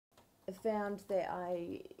found that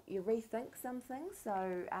you rethink some things.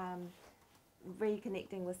 So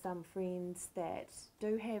reconnecting with some friends that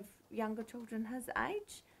do have younger children his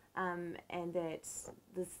age, and that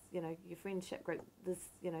your friendship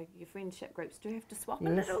groups do have to swap a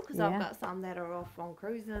little, because I've got some that are off on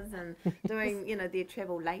cruises and doing their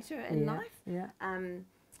travel later in life.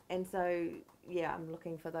 And so I'm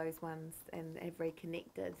looking for those ones and have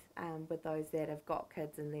reconnected with those that have got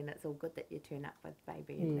kids, and then it's all good that you turn up with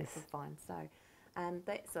baby and that's all fine. So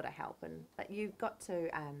that sort of help, but you've got to,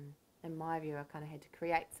 in my view, I kind of had to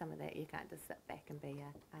create some of that. You can't just sit back and be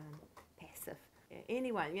passive.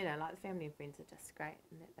 Anyone, like the family and friends are just great,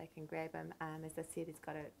 and that they can grab him. As I said, he's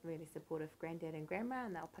got a really supportive granddad and grandma,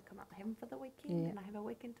 and they'll pick him up and have him for the weekend, and I have a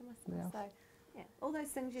weekend to myself. So, all those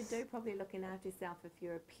things you do, probably looking after yourself if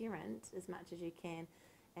you're a parent as much as you can,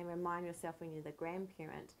 and remind yourself when you're the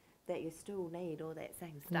grandparent that you still need all that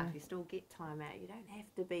same stuff. You still get time out. You don't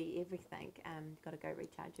have to be everything. You've got to go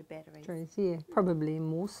recharge your batteries. True, probably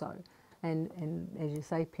more so. And as you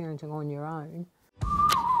say, parenting on your own.